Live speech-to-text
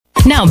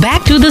Now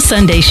back to the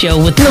Sunday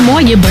Show with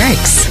Lamoya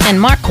Burks and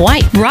Mark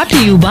White. Brought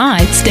to you by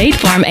State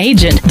Farm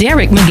agent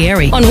Derek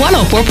McGarry on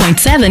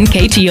 104.7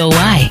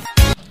 KTOI.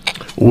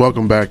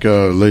 Welcome back,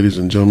 ladies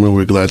and gentlemen.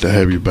 We're glad to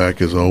have you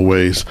back as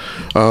always.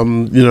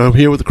 I'm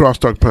here with the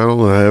Crosstalk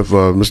panel, and I have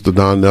Mr.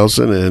 Don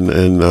Nelson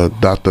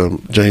and Dr.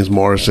 James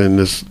Morrison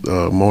this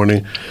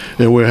morning,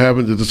 and we're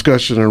having the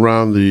discussion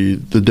around the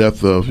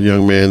death of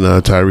young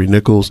man Tyree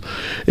Nichols,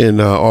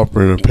 and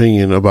offering an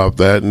opinion about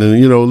that. And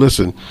then,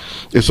 listen,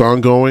 it's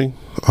ongoing.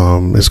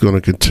 It's going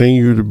to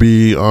continue to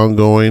be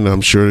ongoing. I'm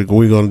sure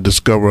we're going to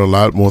discover a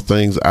lot more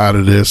things out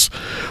of this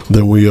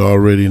than we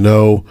already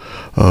know.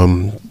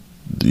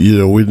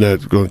 We're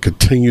not going to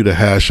continue to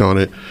hash on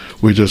it.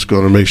 We're just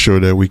going to make sure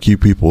that we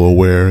keep people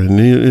aware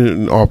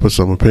and offer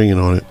some opinion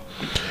on it.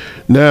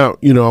 Now,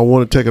 I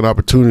want to take an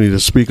opportunity to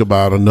speak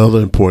about another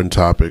important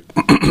topic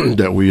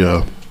that we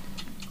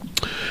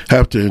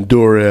have to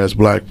endure as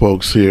black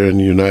folks here in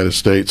the United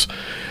States.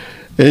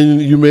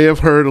 And you may have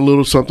heard a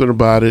little something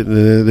about it,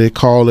 and they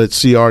call it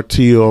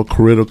CRT, or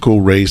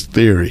critical race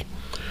theory.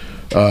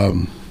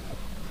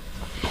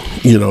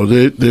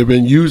 They've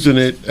been using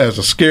it as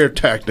a scare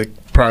tactic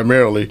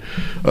primarily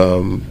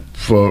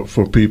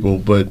for people,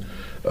 but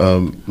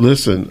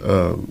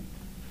listen,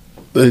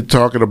 they're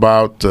talking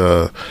about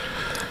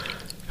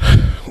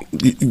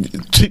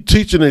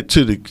teaching it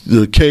to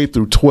the K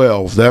through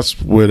 12.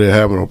 That's where they're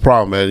having a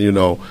problem at.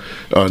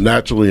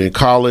 Naturally in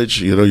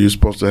college, you're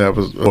supposed to have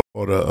a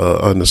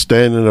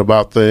understanding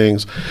about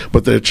things,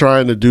 but they're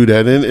trying to do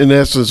that. In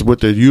essence, what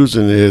they're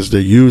using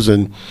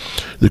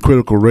the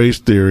critical race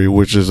theory,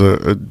 which is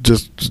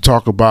just to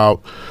talk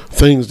about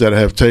things that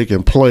have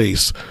taken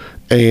place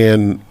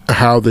and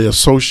how they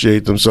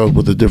associate themselves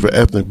with the different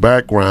ethnic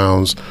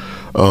backgrounds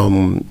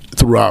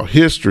throughout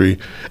history,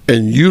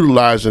 and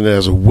utilizing it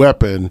as a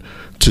weapon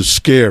to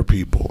scare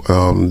people.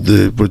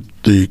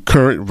 The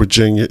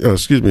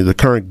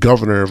current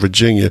governor of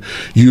Virginia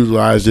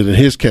utilized it in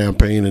his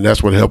campaign, and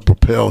that's what helped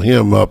propel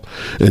him up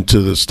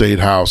into the state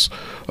house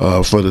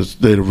for the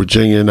state of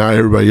Virginia. And now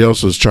everybody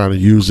else is trying to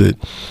use it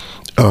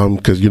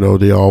because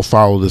they all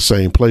follow the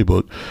same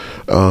playbook.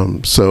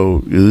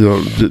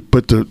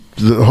 But the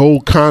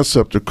whole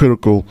concept of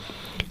critical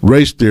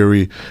race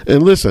theory,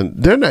 and listen,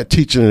 they're not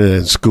teaching it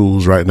in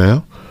schools right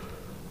now.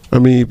 I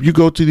mean, if you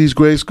go to these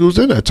grade schools,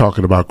 they're not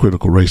talking about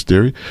critical race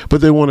theory,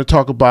 but they want to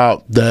talk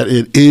about that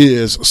it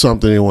is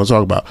something they want to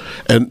talk about.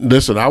 And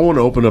listen, I want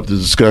to open up the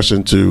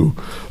discussion to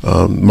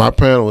my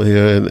panel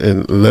here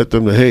and let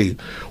them know, hey,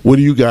 what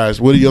are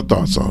your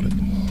thoughts on it?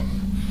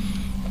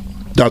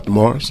 Dr.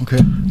 Morris?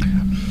 Okay.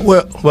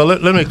 Well,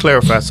 let me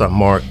clarify something,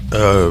 Mark.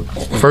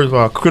 First of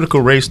all,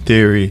 critical race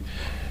theory,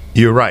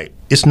 you're right.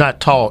 It's not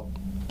taught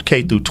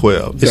K through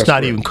 12. It's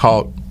not even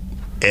taught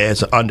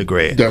as an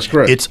undergrad. That's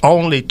correct. It's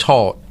only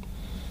taught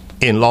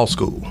in law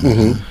school.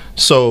 Mm-hmm.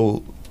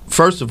 So,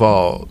 first of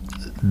all,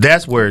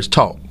 that's where it's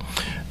taught.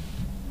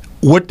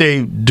 What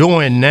they're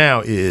doing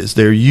now is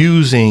they're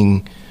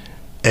using,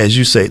 as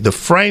you say, the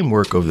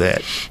framework of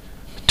that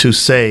to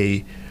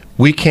say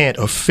we can't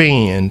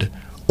offend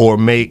or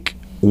make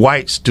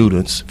white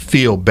students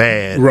feel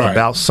bad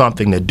about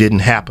something that didn't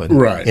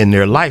happen in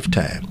their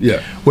lifetime.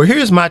 Yeah. Well,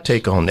 here's my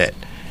take on that.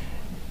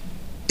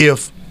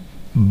 If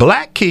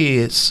black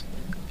kids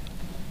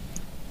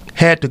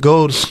had to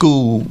go to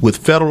school with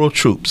federal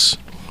troops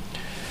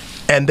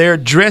and their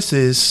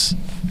dresses,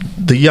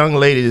 the young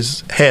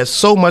ladies, had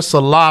so much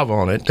saliva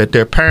on it that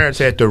their parents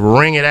had to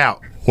wring it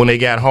out when they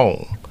got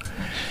home,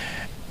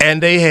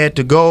 and they had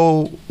to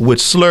go with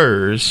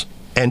slurs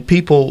and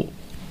people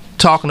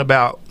talking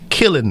about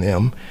killing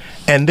them,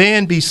 and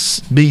then be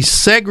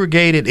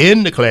segregated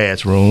in the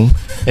classroom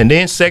and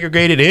then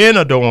segregated in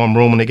a dorm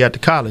room when they got to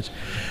college,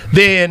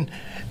 then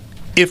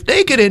if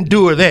they could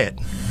endure that,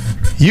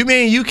 you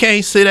mean you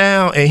can't sit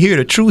down and hear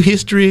the true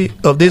history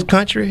of this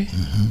country?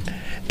 Mm-hmm.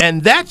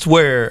 And that's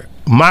where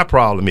my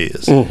problem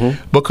is.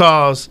 Mm-hmm.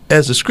 Because,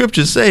 as the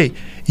scriptures say,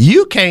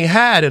 you can't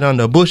hide it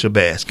under a bushel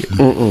basket.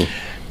 Mm-mm.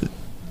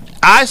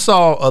 I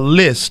saw a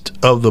list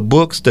of the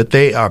books that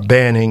they are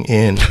banning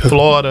in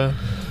Florida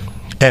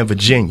and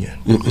Virginia.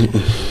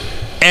 Mm-mm.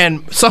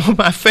 And some of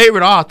my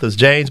favorite authors,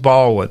 James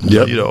Baldwin,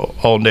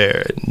 on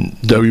there.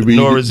 W.B.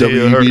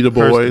 Du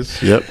Bois.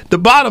 Yep. The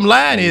bottom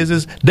line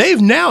is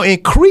they've now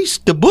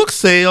increased the book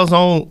sales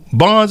on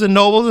Barnes &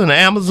 Noble and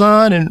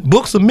Amazon and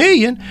Books A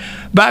Million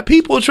by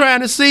people trying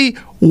to see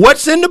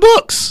what's in the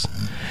books.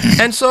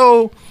 And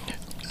so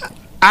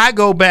I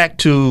go back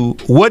to,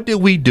 what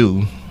did we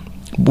do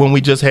when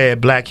we just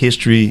had Black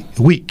History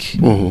Week?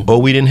 Mm-hmm.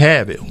 Or we didn't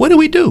have it? What did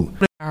we do?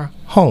 Our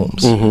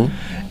homes. Mm-hmm.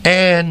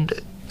 And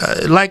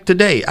like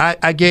today,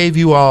 I gave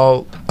you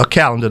all a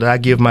calendar that I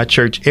give my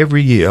church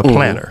every year, a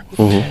planner.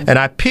 Mm-hmm. And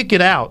I pick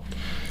it out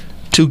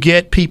to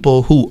get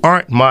people who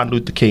aren't Martin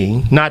Luther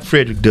King, not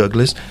Frederick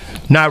Douglass,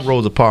 not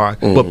Rosa Parks,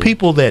 but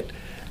people that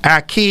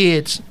our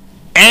kids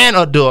and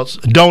adults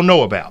don't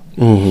know about.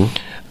 Mm-hmm.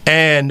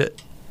 And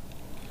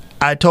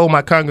I told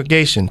my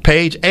congregation,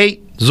 page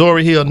 8,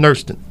 Zora Hill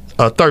Thurston.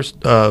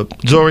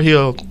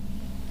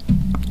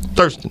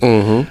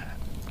 Mm-hmm.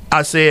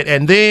 I said,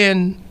 and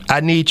then I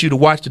need you to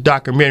watch the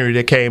documentary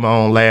that came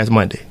on last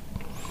Monday.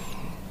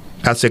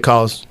 I said,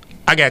 cause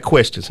I got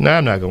questions. Now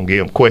I'm not gonna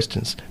give them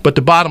questions, but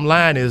the bottom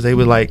line is they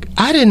were like,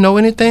 I didn't know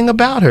anything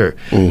about her.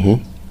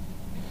 Mm-hmm.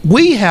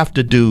 We have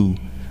to do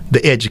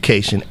the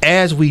education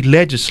as we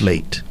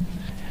legislate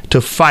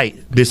to fight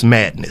this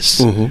madness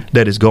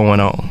that is going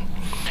on.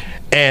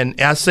 And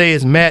I say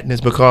it's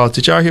madness because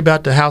did y'all hear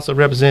about the House of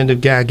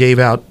Representative guy gave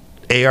out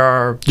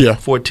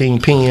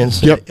AR-14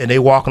 pens, and they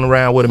walking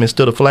around with them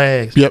instead of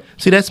flags? Yep.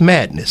 See, that's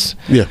madness.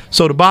 Yeah.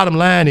 So the bottom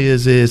line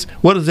is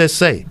what does that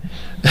say?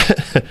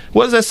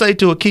 What does that say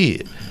to a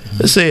kid?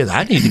 It says,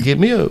 I need to get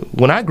me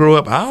when I grow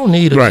up, I don't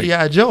need a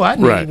G.I. Joe. I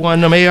need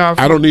one of them AR-14.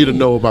 I don't need to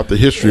know about the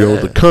history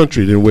of the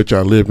country in which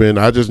I live in.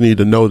 I just need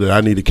to know that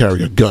I need to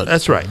carry a gun.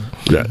 That's right.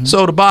 Yeah.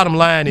 So the bottom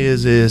line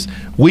is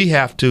we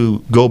have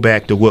to go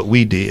back to what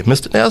we did.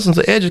 Mr. Nelson's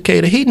an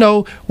educator. He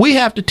know we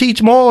have to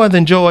teach more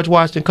than George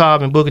Washington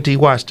Carver and Booker T.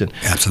 Washington.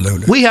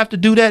 Absolutely. We have to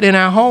do that in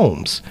our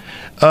homes.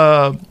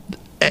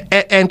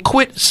 And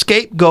quit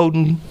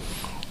scapegoating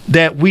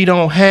that we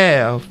don't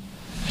have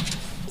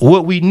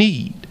what we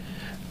need.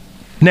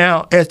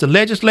 Now, as the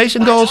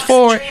legislation goes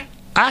forward,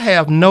 I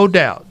have no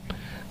doubt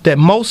that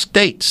most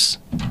states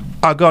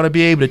are going to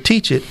be able to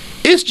teach it.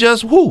 It's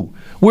just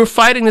we're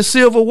fighting the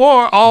Civil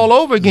War all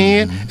over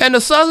again, and the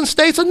southern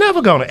states are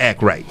never going to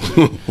act right.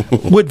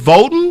 With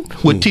voting,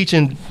 with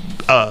teaching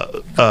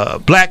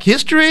black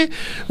history,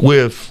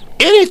 with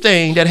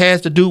anything that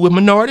has to do with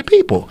minority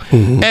people.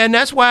 And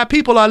that's why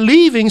people are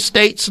leaving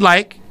states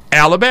like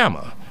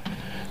Alabama.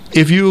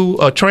 If you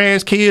a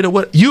trans kid or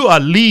what, you are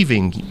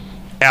leaving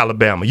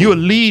Alabama. You're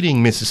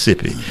leading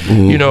Mississippi.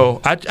 You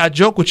know, I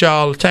joke with y'all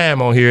all the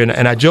time on here,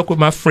 and I joke with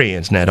my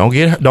friends. Now,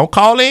 don't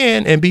call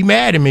in and be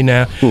mad at me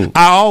now.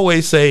 I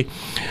always say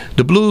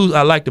the blues.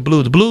 I like the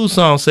blues. The blues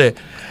song said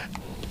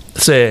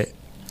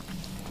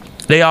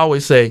they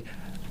always say,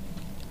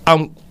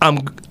 nobody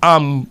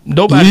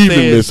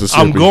leaving says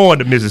I'm going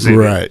to Mississippi.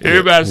 Right.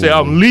 Everybody say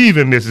I'm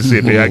leaving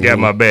Mississippi. I got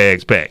my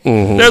bags packed.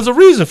 There's a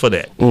reason for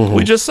that.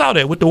 We just saw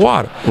that with the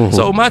water.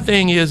 So my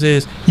thing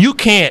is you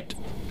can't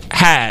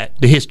hide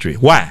the history.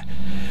 Why?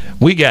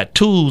 We got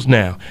tools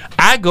now.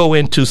 I go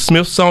into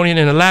Smithsonian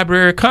and the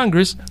Library of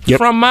Congress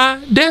from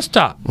my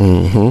desktop.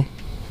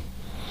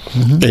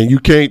 And you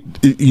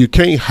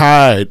can't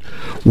hide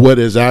what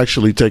is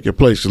actually taking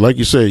place. Like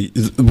you say,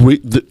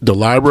 the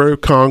Library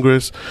of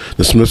Congress,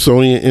 the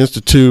Smithsonian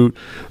Institute,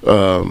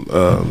 all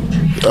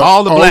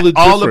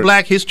the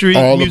black history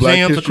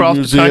museums across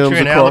the country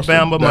in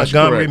Alabama,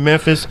 Montgomery,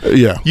 Memphis.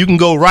 Yeah, you can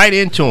go right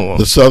into them.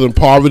 The Southern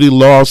Poverty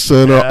Law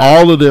Center.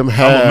 All of them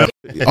have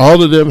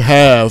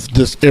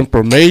this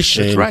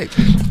information. That's right.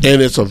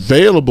 And it's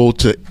available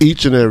to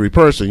each and every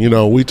person. You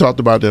know, we talked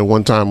about that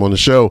one time on the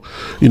show.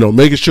 You know,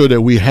 making sure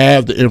that we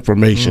have the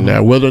information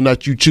now. Whether or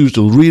not you choose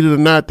to read it or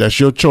not, that's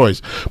your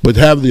choice. But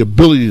have the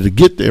ability to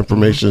get the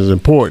information is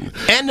important.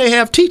 And they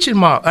have teaching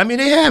models. I mean,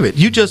 they have it.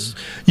 You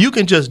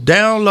can just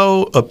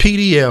download a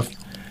PDF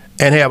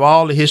and have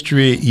all the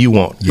history you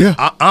want. Yeah,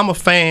 I'm a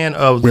fan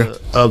of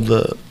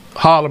the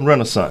Harlem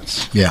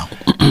Renaissance. Yeah,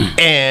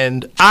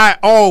 and I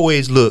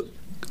always look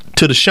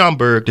to the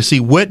Schomburg to see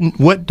what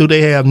do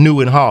they have new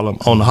in Harlem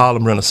on the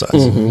Harlem Renaissance,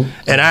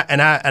 and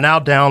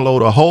I'll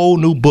download a whole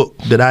new book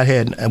that I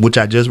had, which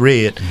I just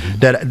read,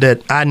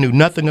 that I knew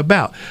nothing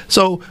about.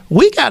 So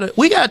we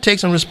gotta take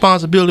some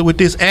responsibility with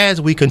this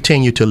as we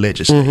continue to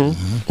legislate.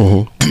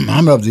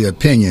 I'm of the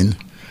opinion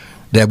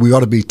that we ought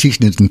to be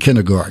teaching it in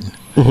kindergarten.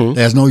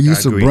 There's no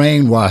use of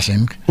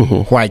brainwashing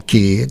white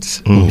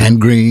kids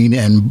and green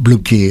and blue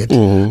kids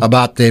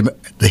about the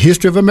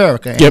history of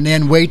America and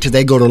then wait till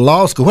they go to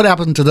law school. What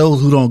happens to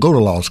those who don't go to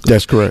law school?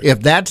 That's correct.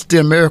 If that's the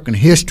American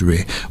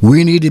history,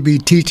 we need to be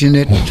teaching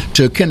it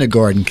to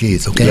kindergarten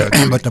kids, okay?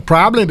 Yes. But the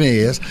problem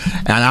is,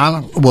 and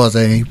I was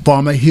a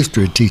former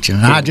history teacher,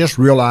 and I just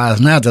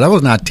realized now that I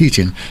was not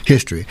teaching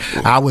history.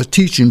 I was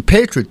teaching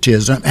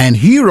patriotism and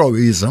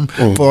heroism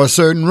for a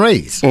certain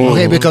race,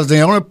 okay? Because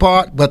the only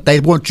part what they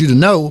want you to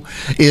know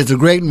is the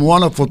great and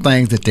wonderful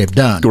things that they've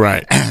done.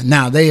 Right.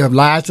 Now, they have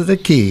lied to their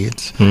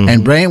kids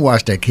and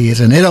brainwashed their kids,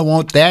 and they don't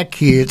want their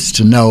kids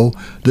to know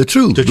the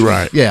truth.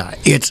 Right. Yeah.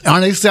 It's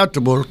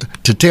unacceptable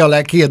to tell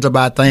their kids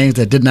about things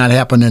that did not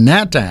happen in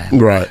that time.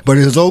 Right. But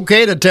it's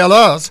okay to tell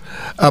us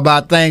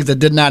about things that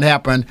did not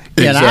happen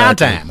in our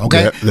time.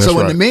 Okay? Yeah, so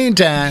in the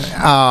meantime,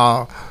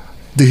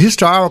 the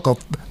historical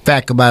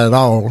fact about it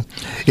all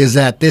is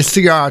that this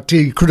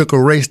CRT, critical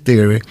race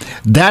theory,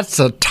 that's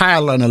a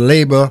title and a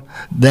label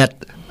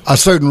that a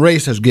certain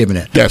race has given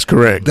it. That's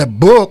correct. The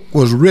book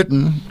was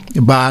written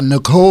by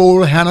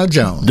Nicole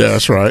Hannah-Jones.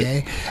 That's right.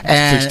 Okay?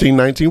 And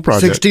 1619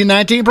 Project.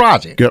 1619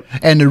 Project. Yep.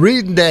 And the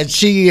reason that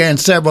she and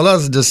several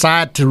others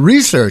decided to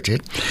research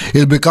it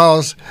is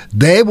because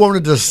they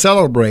wanted to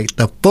celebrate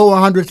the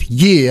 400th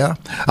year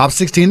of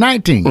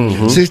 1619.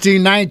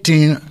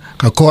 1619,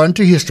 according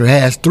to history,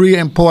 has three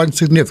important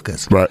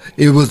significance. Right.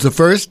 It was the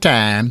first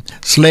time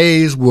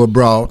slaves were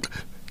brought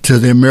to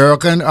the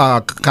American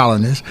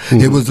colonies.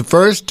 It was the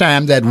first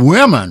time that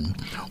women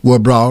were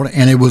brought,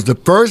 and it was the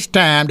first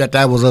time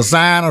that was a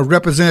sign of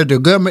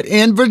representative government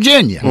in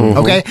Virginia.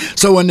 Okay,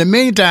 so in the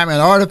meantime,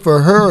 in order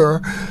for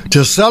her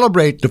to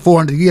celebrate the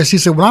 400 years, she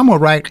said, "Well, I'm gonna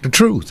write the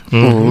truth.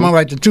 I'm gonna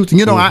write the truth." And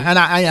you know,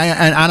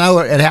 I know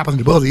it happens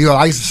to both of you.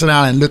 I used to sit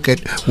down and look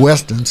at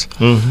westerns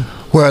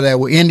where there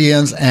were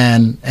Indians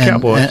and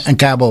Cowboys. and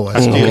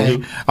cowboys. Okay,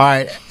 all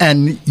right,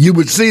 and you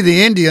would see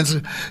the Indians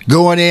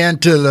going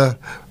into the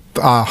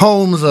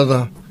homes of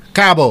the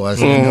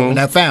cowboys and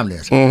their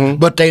families,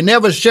 but they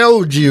never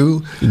showed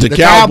you the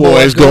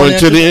cowboys going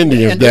to the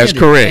Indians. That's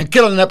correct, and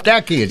killing up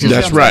their kids.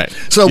 That's right.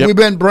 So we've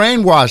been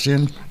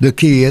brainwashing the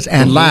kids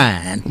and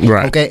lying.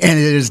 Right. Okay, and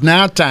it is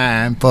now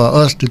time for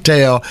us to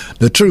tell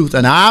the truth.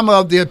 And I'm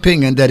of the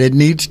opinion that it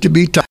needs to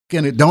be taught.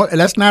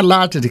 Let's not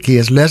lie to the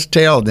kids. Let's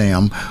tell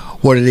them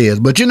what it is.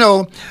 But you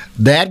know,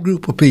 that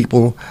group of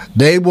people,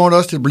 they want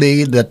us to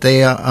believe that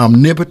they are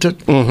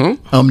omnipotent,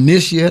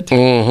 omniscient,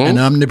 and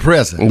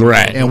omnipresent.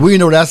 Right. And we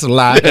know that's a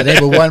lie, because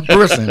they were one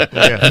person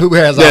who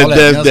has all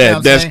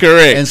that. That's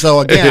correct. And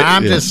so again,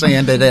 I'm just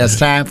saying that it's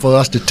time for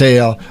us to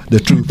tell the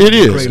truth. It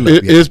is.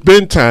 It's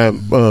been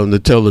time to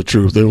tell the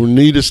truth, and we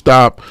need to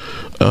stop,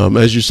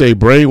 as you say,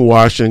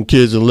 brainwashing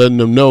kids and letting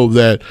them know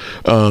that,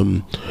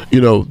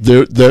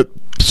 that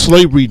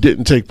slavery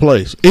didn't take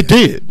place. It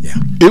did. Yeah.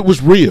 It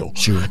was real.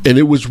 Sure. And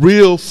it was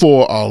real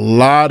for a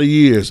lot of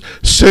years,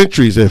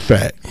 centuries, in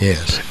fact.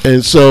 Yes.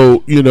 And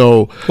so,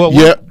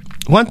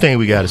 one thing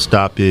we got to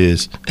stop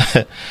is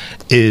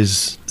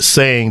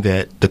saying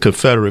that the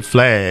Confederate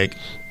flag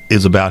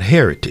is about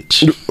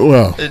heritage.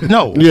 Well,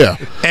 no. Yeah.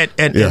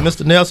 And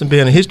Mr. Nelson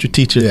being a history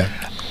teacher,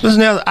 Mr.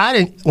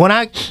 Nelson, when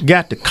I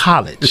got to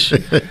college,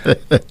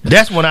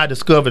 that's when I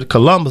discovered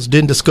Columbus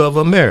didn't discover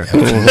America.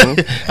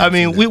 I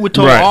mean, we were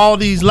told all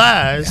these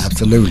lies.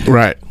 Absolutely.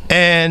 Right.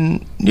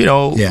 And,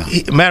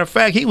 matter of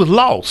fact, he was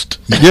lost.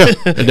 Yeah,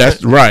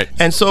 that's right.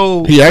 And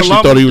so he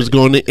actually thought he was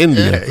going to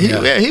India.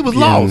 He was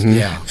lost.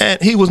 Yeah. And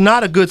he was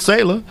not a good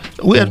sailor.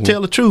 We have to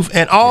tell the truth.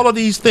 And all of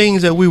these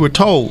things that we were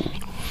told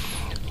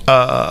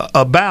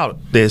about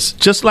this,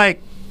 just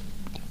like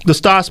the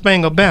Star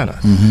Spangled Banner.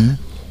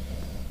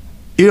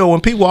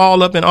 When people were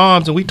all up in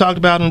arms, and we talked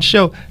about it on the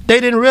show, they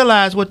didn't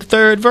realize what the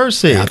third verse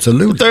said.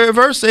 Absolutely. The third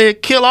verse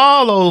said, kill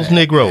all those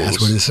Negroes.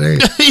 That's what it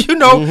said.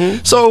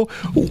 So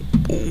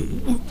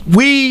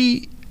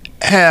we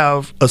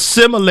have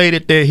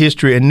assimilated their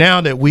history, and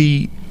now that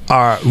we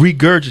are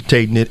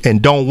regurgitating it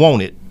and don't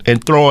want it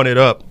and throwing it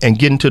up and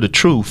getting to the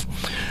truth,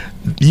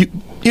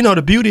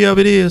 the beauty of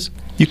it is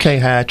you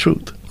can't hide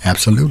truth.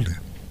 Absolutely.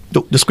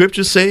 The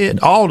scriptures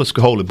said, all the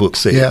holy books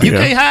said, you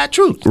can't hide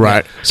truth.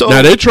 Right. So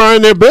now they're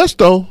trying their best,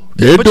 though.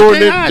 They're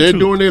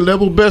doing their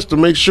level best to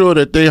make sure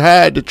that they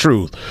hide the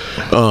truth.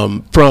 I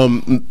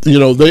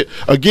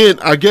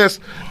guess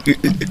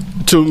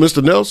to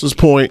Mr. Nelson's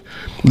point,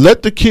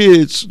 let the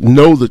kids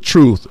know the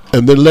truth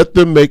and then let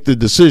them make the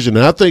decision.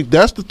 And I think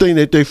that's the thing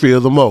that they fear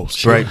the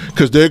most. Right.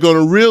 Because they're going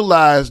to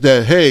realize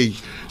that, hey,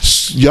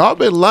 y'all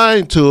been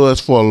lying to us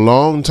for a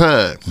long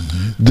time.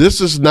 This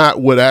is not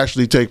what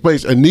actually takes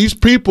place, and these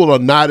people are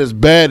not as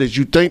bad as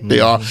you think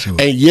they are. Sure.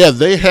 And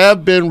they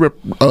have been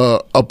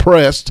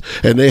oppressed,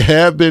 and they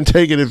have been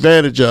taken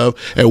advantage of,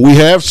 and we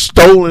have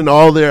stolen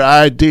all their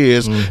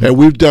ideas, and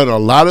we've done a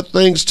lot of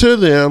things to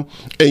them.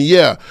 And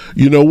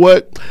you know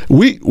what?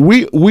 We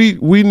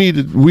need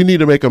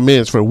to make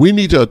amends for it. We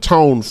need to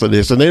atone for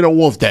this, and they don't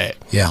want that.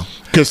 Yeah.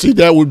 Because see,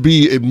 that would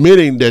be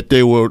admitting that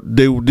they were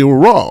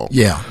wrong.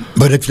 Yeah,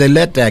 but if they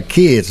let their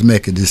kids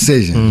make a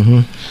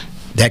decision,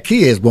 their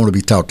kids want to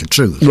be taught the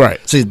truth. Right.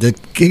 See, the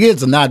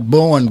kids are not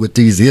born with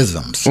these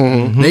isms.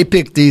 They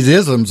pick these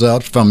isms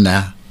up from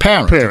their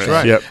parents.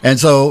 Right. Yep. And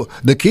so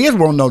the kids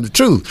won't know the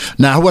truth.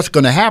 Now, what's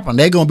going to happen?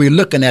 They're going to be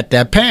looking at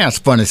their parents'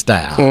 funny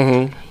style.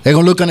 They're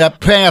going to look at their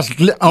parents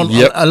on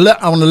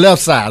the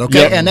left side,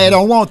 okay? And they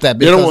don't want that.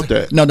 They don't want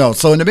that. No.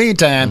 So in the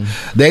meantime,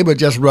 they would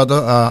just rather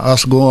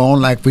us go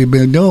on like we've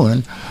been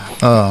doing.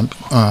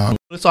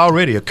 It's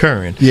already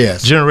occurring.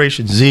 Yes.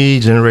 Generation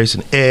Z,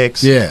 Generation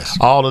X. Yes.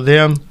 All of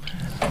them,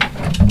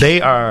 they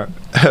are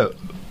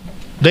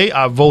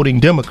voting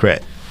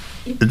Democrat.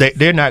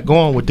 They're not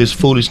going with this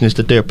foolishness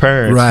that their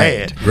parents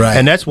had. Right.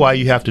 And that's why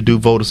you have to do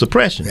voter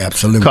suppression.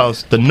 Absolutely.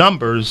 Because the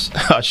numbers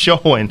are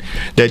showing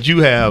that you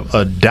have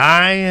a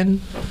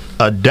dying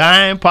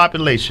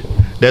population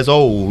that's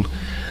old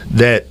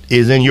that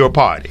is in your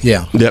party.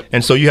 Yeah. Yep.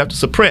 And so you have to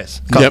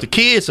suppress. Because the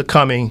kids are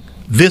coming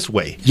this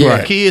way. Yeah.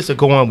 The kids are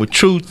going with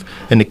truth,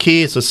 and the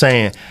kids are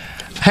saying,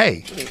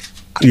 hey,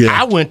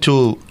 I went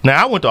to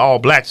all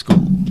black school,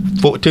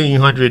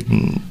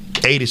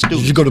 1,480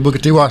 students. Did you go to Booker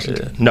T.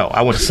 Washington? No,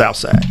 I went to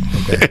Southside.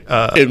 Okay.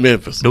 In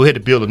Memphis. We had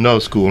to build another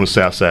school on the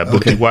Southside.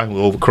 Booker T.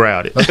 Washington was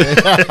overcrowded.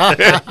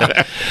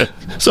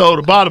 So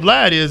the bottom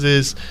line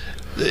is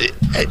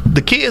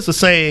the kids are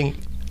saying,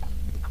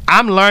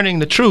 I'm learning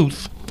the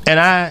truth, and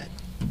I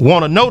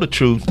want to know the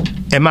truth,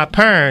 and my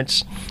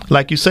parents,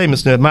 like you say,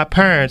 Mr. my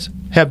parents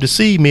have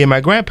deceived me and my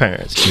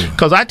grandparents,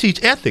 because I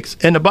teach ethics,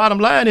 and the bottom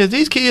line is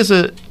these kids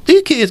are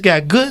these kids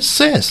got good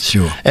sense.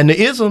 Sure. And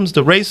the isms,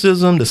 the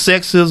racism, the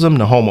sexism,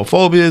 the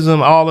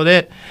homophobism, all of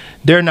that,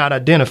 they're not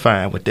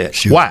identifying with that.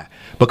 Sure. Why?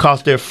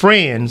 Because their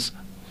friends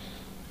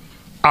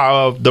are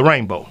of the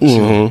rainbow.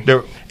 Sure.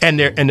 And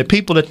the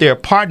people that they're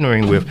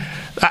partnering with.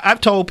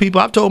 I've told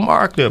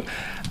Mark them,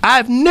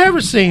 I've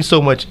never seen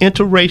so much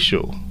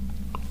interracial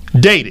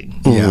dating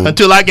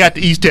until I got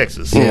to East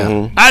Texas.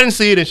 I didn't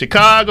see it in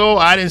Chicago.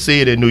 I didn't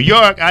see it in New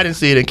York. I didn't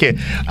see it in Kent.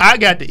 I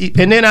got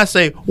to, and then I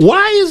say,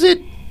 why is it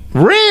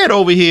red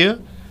over here?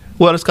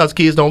 Well, it's because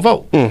kids don't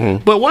vote.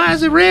 But why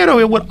is it red over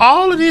here with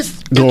all of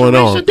this going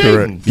on?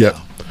 Dating? Correct.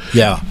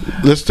 Yeah.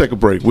 Let's take a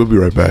break. We'll be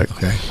right back.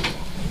 Okay.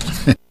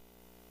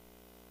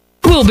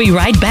 We'll be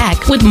right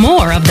back with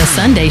more of The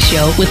Sunday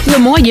Show with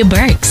Lamoya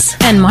Burks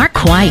and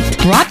Mark White.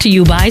 Brought to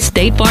you by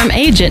State Farm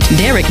agent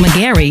Derek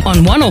McGarry on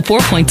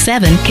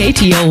 104.7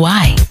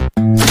 KTOY.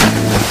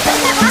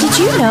 Did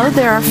you know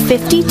there are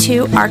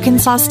 52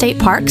 Arkansas state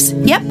parks?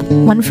 Yep,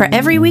 one for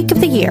every week of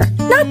the year.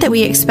 Not that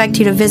we expect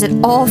you to visit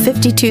all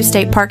 52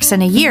 state parks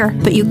in a year,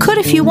 but you could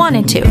if you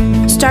wanted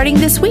to, starting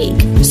this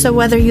week. So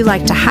whether you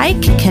like to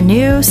hike,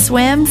 canoe,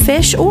 swim,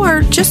 fish,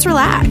 or just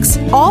relax,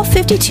 all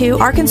 52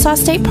 Arkansas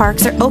state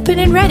parks are open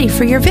and ready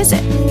for your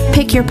visit.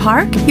 Pick your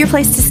park, your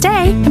place to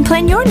stay, and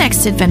plan your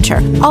next adventure,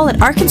 all at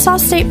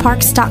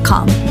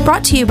arkansasstateparks.com.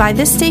 Brought to you by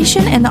this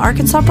station and the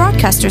Arkansas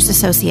Broadcasters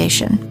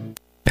Association.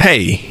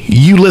 Hey,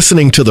 you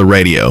listening to the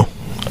radio?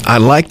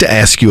 I'd like to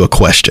ask you a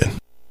question.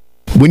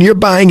 When you're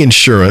buying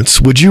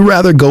insurance, would you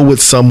rather go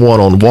with someone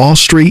on Wall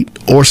Street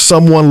or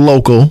someone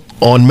local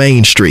on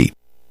Main Street?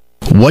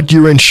 What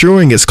you're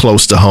insuring is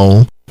close to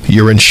home.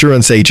 Your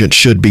insurance agent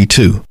should be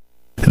too.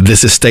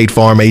 This is State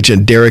Farm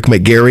agent Derek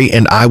McGarry,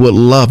 and I would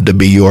love to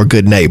be your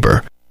good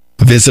neighbor.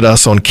 Visit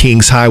us on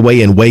Kings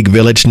Highway in Wake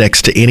Village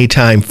next to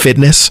Anytime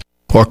Fitness,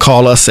 or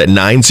call us at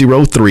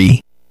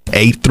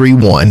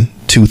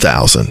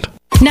 903-831-2000.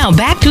 Now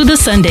back to The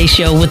Sunday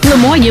Show with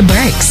Lamoya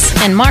Burks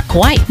and Mark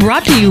White.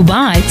 Brought to you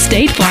by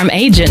State Farm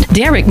agent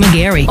Derek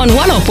McGarry on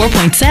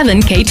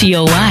 104.7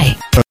 KTOY.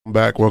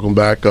 Welcome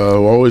back.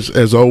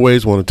 As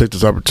always, want to take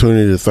this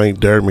opportunity to thank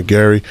Derek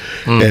McGarry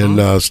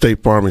and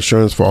State Farm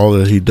Insurance for all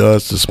that he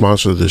does to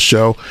sponsor this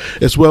show,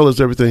 as well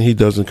as everything he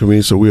does in the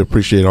community. So we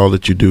appreciate all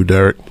that you do,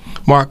 Derek.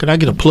 Mark, can I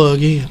get a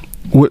plug in?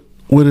 Go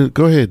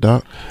ahead,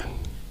 Doc.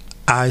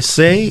 I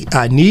say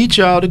I need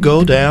y'all to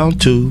go down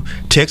to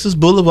Texas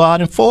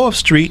Boulevard and 4th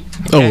Street.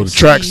 Oh, the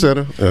track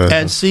center.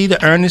 And see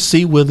the Ernest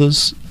C.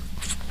 Withers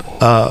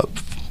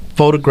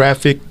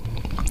photographic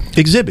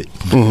exhibit.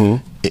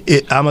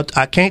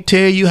 I can't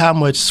tell you how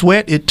much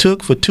sweat it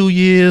took for 2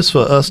 years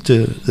for us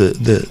to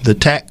the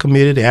TAC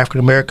committee, the African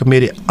American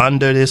Committee,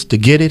 under this to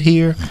get it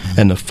here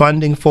and the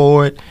funding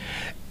for it,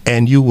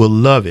 and you will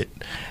love it.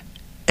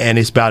 And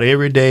it's about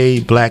everyday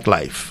black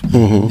life.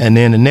 And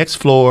then the next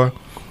floor,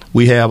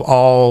 we have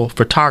all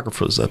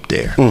photographers up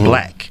there,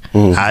 black.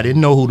 I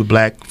didn't know who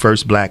the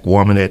first black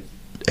woman at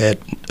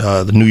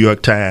the New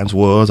York Times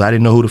was. I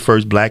didn't know who the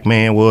first black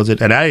man was,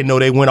 and I didn't know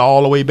they went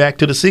all the way back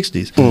to the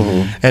 60s.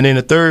 And then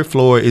the third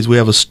floor is we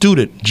have a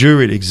student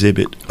juried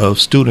exhibit of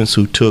students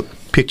who took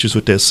pictures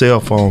with their cell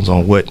phones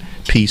on what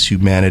peace,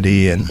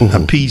 humanity,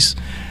 and peace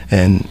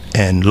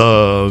and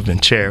love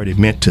and charity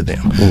meant to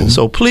them.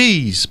 So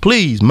please,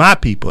 my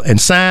people,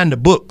 and sign the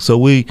book so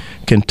we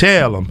can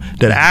tell them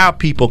that our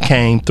people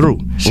came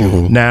through.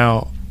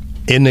 Now,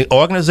 in the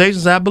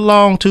organizations I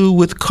belong to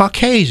with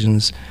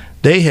Caucasians,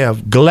 they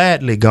have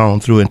gladly gone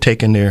through and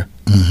taken their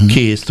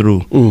kids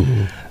through.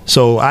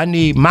 So I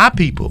need my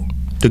people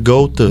to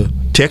go to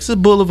Texas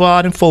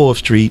Boulevard and 4th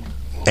Street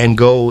and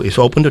go. It's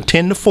open to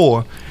 10 to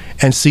 4.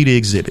 And see the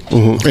exhibit.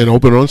 And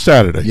open on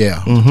Saturday.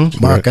 Yeah.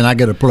 Mark, can I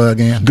get a plug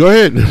in? Go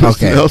ahead.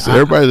 Okay.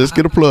 Everybody, let's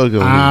get a plug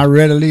on. I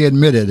readily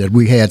admitted that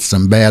we had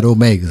some bad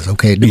Omegas,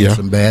 doing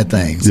some bad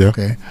things, But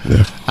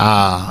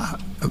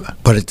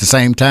at the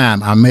same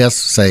time, I must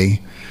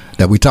say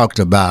that we talked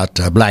about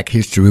Black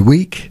History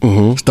Week,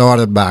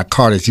 started by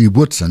Carter G.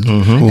 Woodson,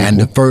 and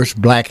the first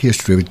Black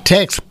History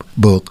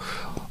textbook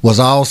was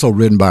also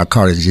written by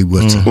Carter G.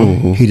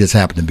 Woodson. He just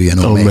happened to be an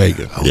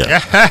Omega.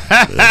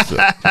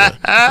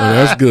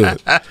 That's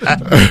good. All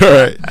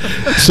right.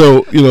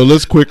 So,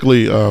 let's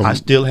quickly. I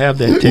still have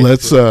that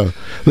textbook.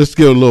 Let's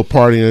get a little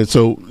party in it.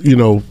 So,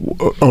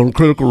 on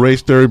critical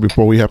race theory,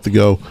 before we have to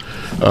go,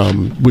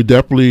 we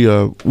definitely,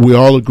 we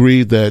all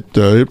agree that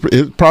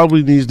it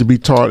probably needs to be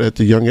taught at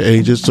the younger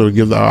ages, so to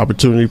give the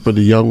opportunity for the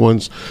young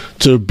ones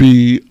to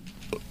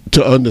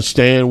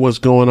understand what's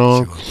going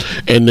on,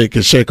 and they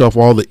can shake off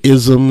all the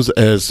isms,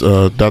 as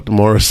Dr.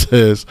 Morris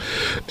says.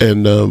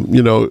 And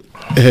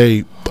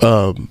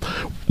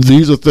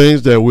these are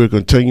things that we're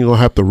continuing to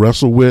have to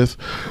wrestle with.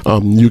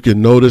 You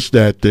can notice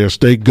that there are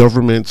state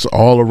governments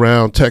all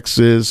around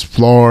Texas,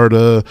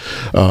 Florida,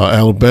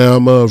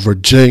 Alabama,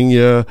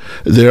 Virginia.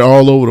 They're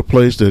all over the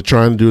place. They're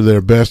trying to do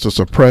their best to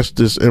suppress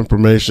this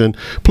information.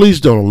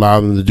 Please don't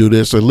allow them to do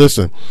this. And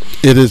listen,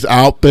 it is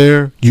out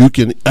there. You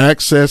can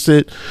access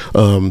it.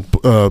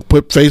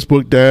 Put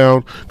Facebook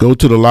down. Go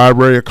to the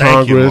Library of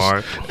Congress,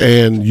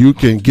 and you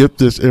can get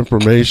this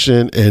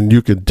information, and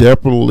you can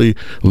definitely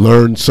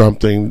learn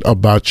something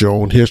about your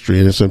own history,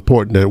 and it's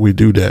important that we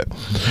do that.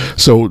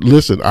 So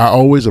listen, I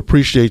always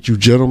appreciate you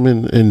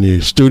gentlemen in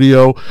the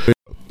studio.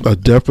 A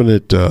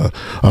definite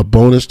a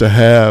bonus to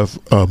have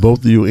both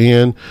of you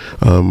in.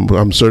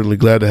 I'm certainly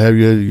glad to have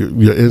you.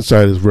 Your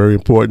insight is very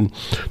important,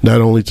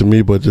 not only to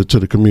me but to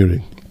the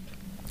community.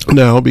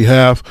 Now, on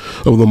behalf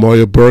of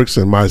Lamoya Burks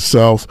and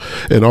myself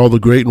and all the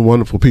great and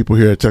wonderful people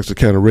here at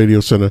Texarkana Radio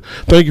Center,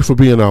 thank you for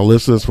being our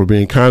listeners, for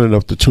being kind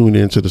enough to tune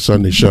in to the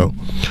Sunday show.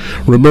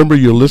 Remember,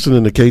 you're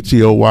listening to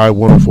KTOY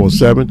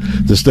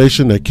 104.7, the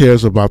station that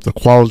cares about the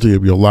quality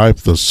of your life,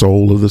 the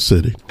soul of the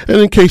city.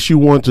 And in case you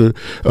want to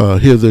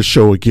hear this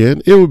show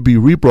again, it will be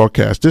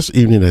rebroadcast this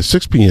evening at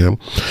 6 p.m.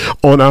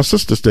 on our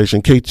sister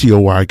station,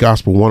 KTOY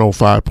Gospel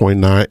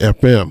 105.9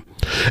 FM.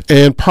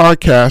 And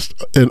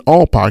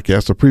all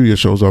podcasts of previous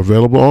shows are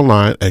available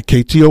online at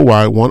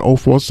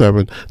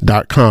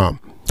KTOY1047.com.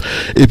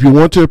 If you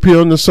want to appear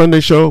on the Sunday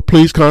show,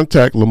 please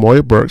contact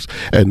Lamoya Burks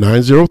at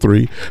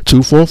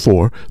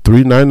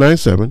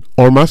 903-244-3997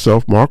 or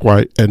myself, Mark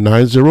White, at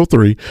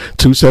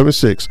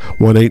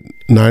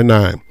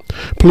 903-276-1899.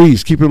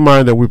 Please keep in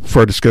mind that we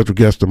prefer to schedule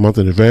guests a month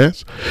in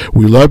advance.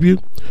 We love you.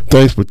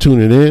 Thanks for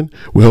tuning in.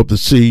 We hope to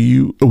see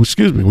you.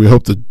 We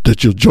hope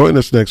that you'll join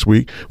us next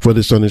week for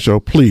the Sunday show.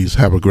 Please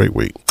have a great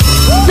week.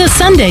 The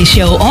Sunday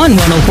Show on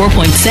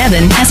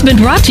 104.7 has been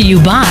brought to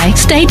you by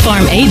State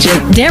Farm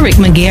agent Derek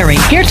McGarry,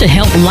 here to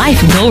help life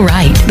go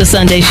right. The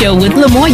Sunday Show with Lamoya